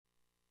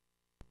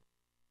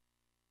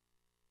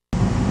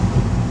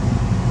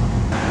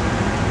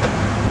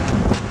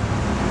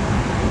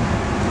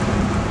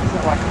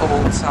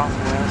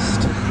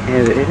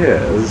It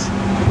is.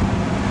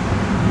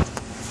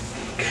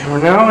 Okay,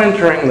 we're now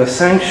entering the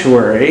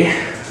sanctuary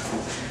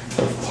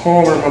of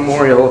Palmer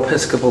Memorial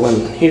Episcopal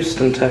in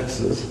Houston,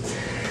 Texas.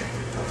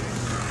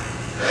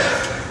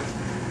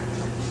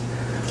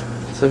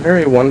 It's a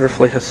very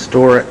wonderfully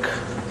historic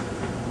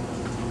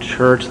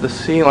church. The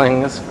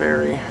ceiling is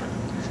very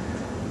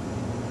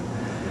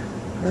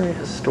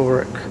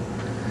historic.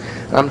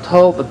 I'm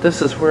told that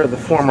this is where the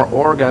former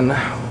organ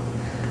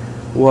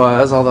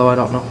was, although I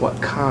don't know what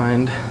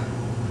kind.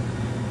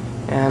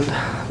 And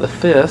the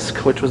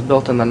Fisk, which was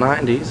built in the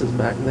 90s, is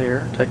back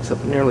there. Takes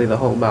up nearly the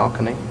whole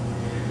balcony.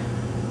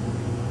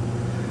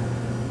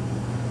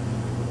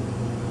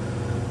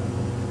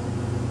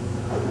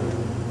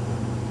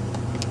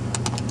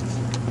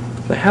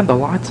 They had the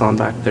lights on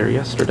back there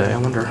yesterday. I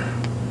wonder.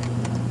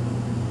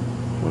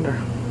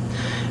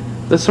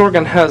 This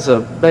organ has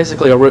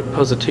basically a root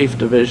positif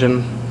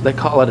division. They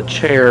call it a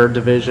chair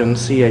division,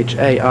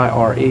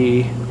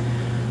 C-H-A-I-R-E.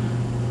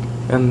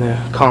 And the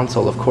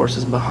console, of course,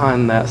 is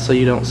behind that, so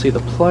you don't see the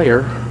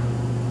player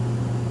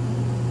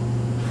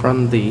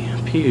from the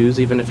pews,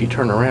 even if you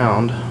turn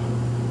around.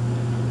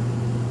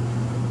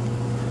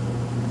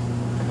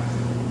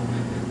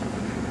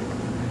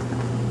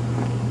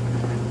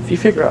 If you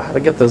figure out how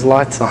to get those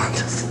lights on,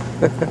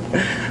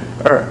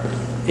 or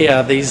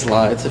yeah, these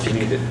lights, if you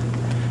need it.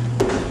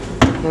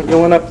 We're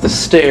going up the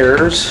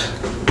stairs.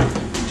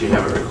 Do you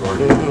have it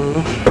recorded?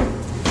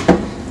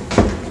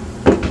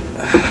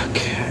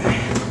 Okay.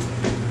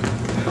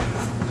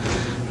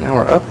 Now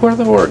we're up where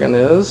the organ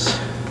is.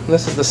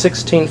 This is the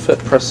 16-foot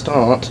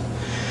Prestant.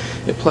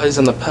 It plays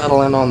in the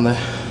pedal and on the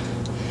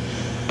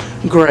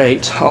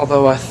grate,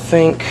 although I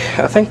think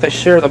they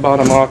share the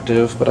bottom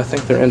octave, but I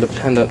think they're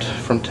independent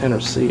from tenor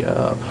C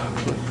up.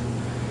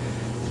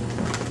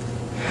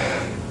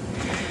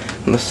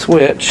 And the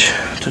switch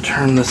to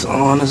turn this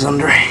on is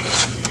under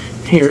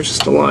here,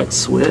 just a light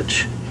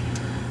switch.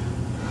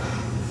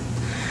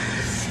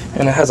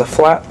 And it has a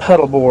flat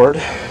pedal board.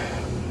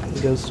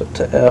 It goes up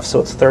to F,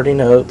 so it's 30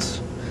 notes.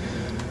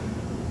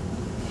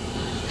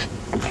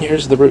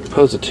 Here's the root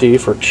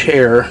positif, or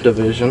chair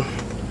division.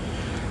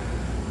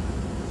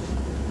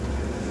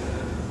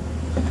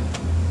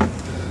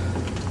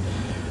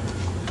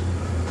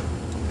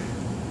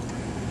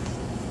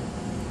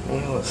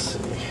 Well, let's see.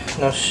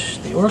 Now,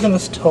 the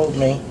organist told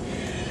me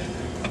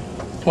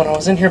when I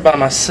was in here by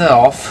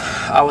myself,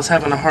 I was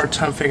having a hard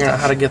time figuring out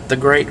how to get the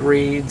great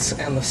reeds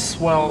and the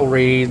swell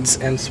reeds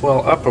and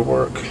swell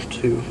upperwork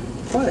to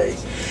play.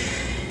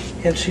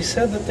 And she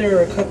said that there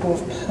are a couple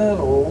of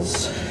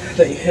pedals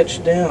that you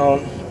hitch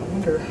down. I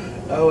wonder,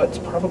 oh, it's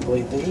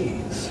probably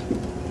these.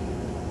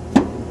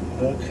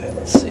 Okay,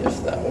 let's see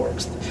if that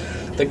works.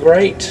 The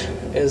great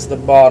is the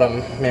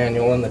bottom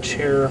manual, and the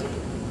chair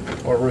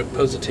or root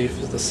positif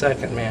is the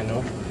second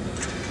manual.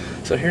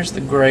 So here's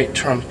the great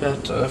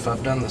trumpetta, if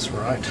I've done this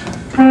right.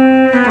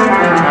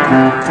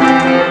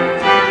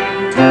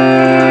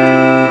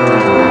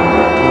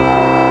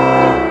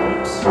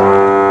 Oops.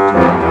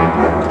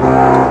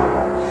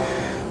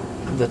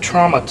 The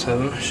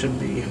traumaton should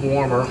be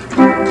warmer.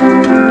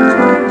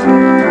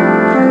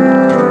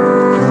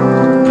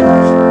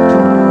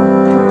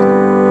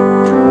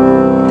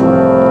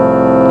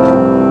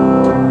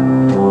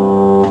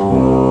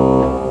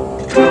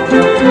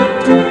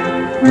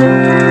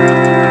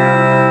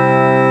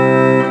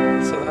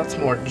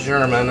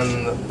 German,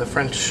 and the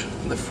French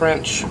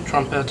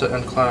trumpetta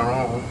and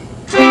clairon.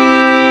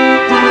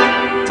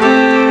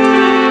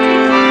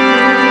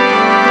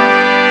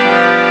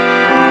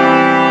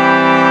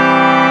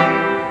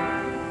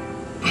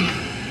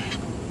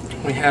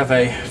 We have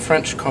a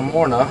French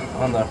comorna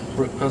on the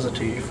root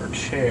positif for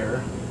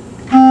chair.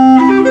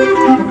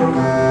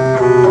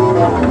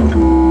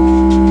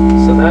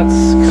 So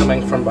that's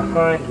coming from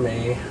behind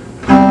me.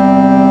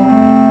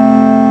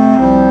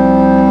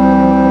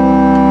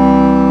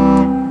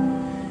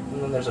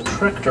 There's a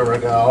Trichter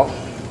regale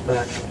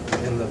back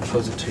in the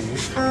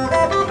positif.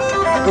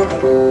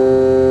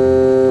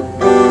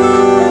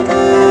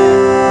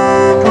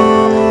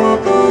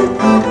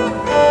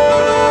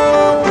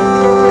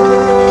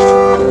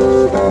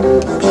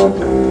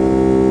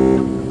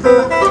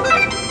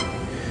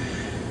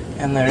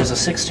 And there's a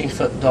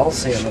 16-foot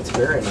Dulcian that's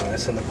very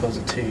nice in the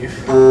positif.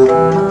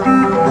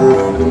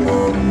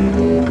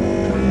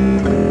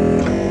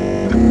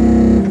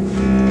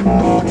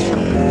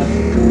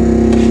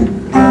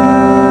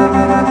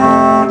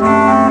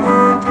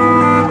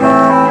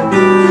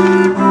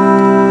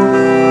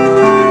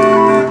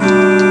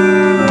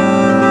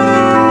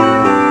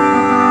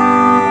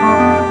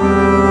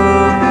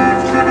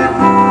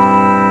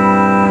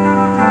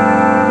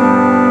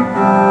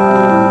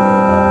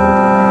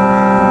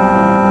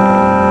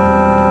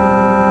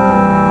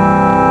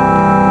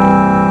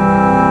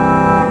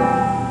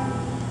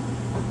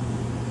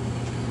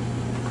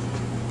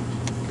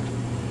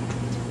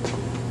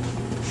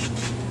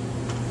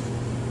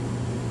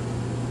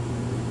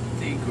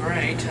 The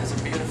great has a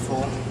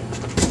beautiful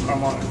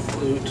harmonic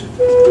flute.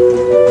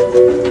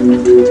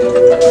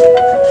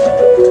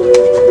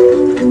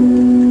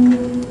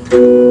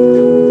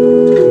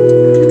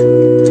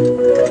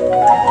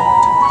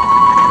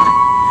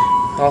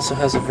 Also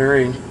has a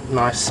very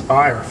nice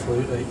spire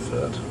flute, 8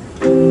 foot.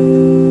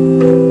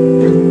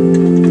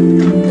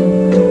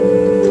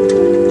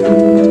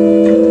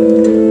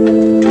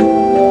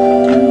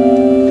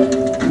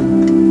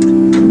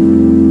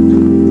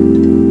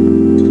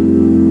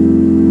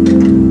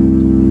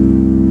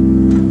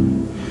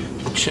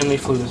 The chimney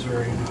flute is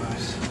very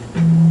nice.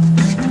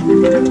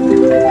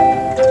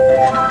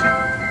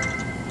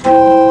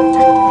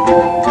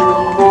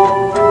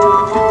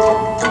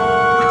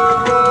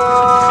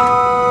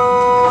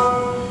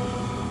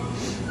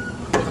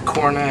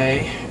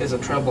 Cornet is a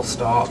treble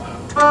stop.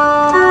 It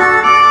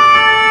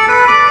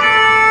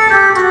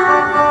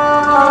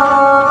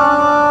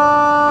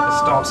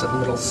stops at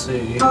middle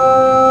C.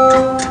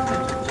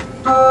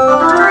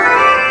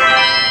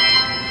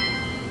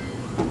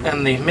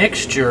 And the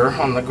mixture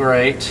on the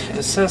grate,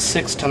 it says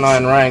 6 to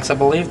 9 ranks. I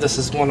believe this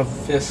is one of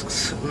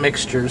Fisk's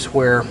mixtures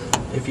where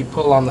if you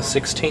pull on the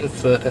 16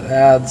 foot, it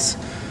adds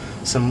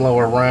some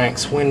lower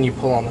ranks when you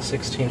pull on the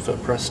 16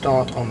 foot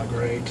presstant on the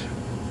grate.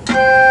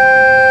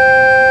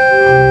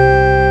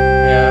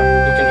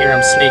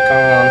 Sneak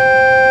on.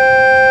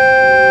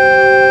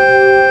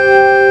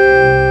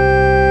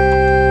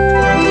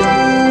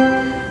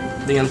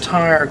 The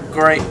entire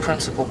great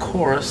principal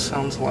chorus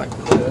sounds like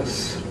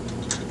this.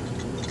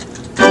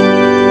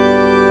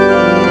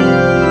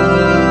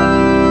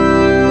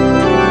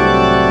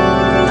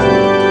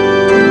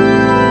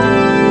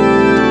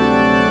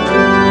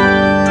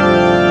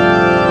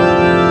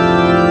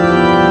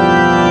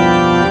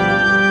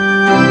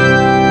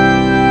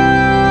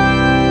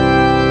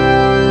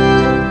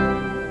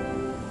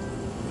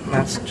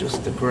 That's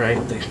just the great.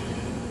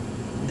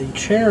 The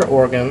chair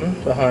organ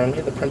behind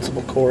me, the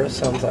principal chorus,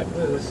 sounds like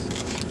this.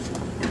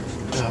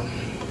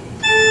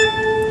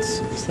 Let's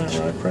see, is that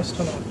right? Pressed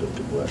on octave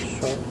to left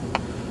sharp.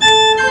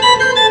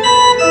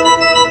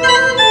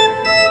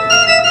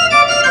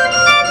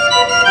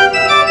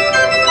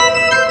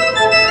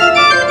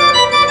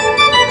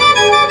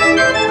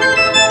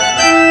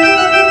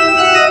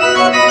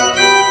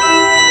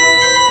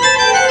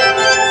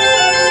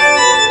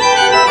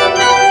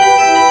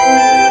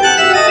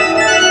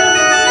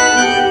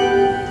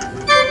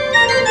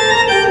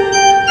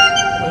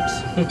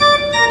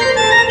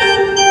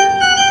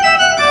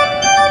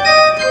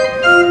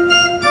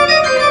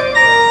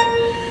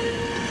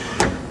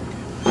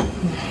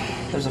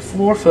 There's a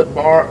 4-foot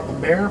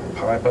bear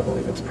pipe, I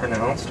believe it's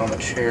pronounced, on the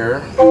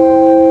chair.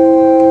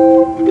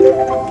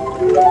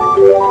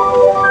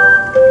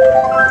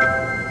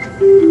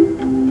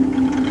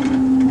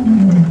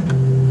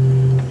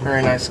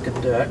 Very nice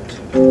conduct.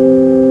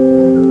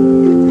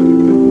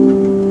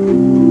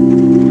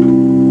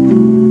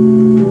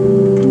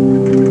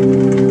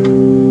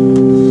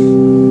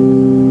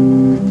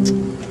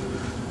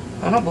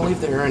 I don't believe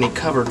there are any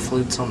covered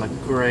flutes on the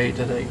grate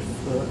at 8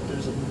 foot.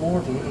 There's a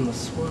Borden in the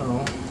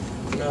swell.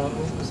 No,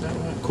 is that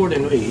right?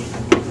 Cordon bleu.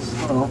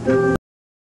 Swell.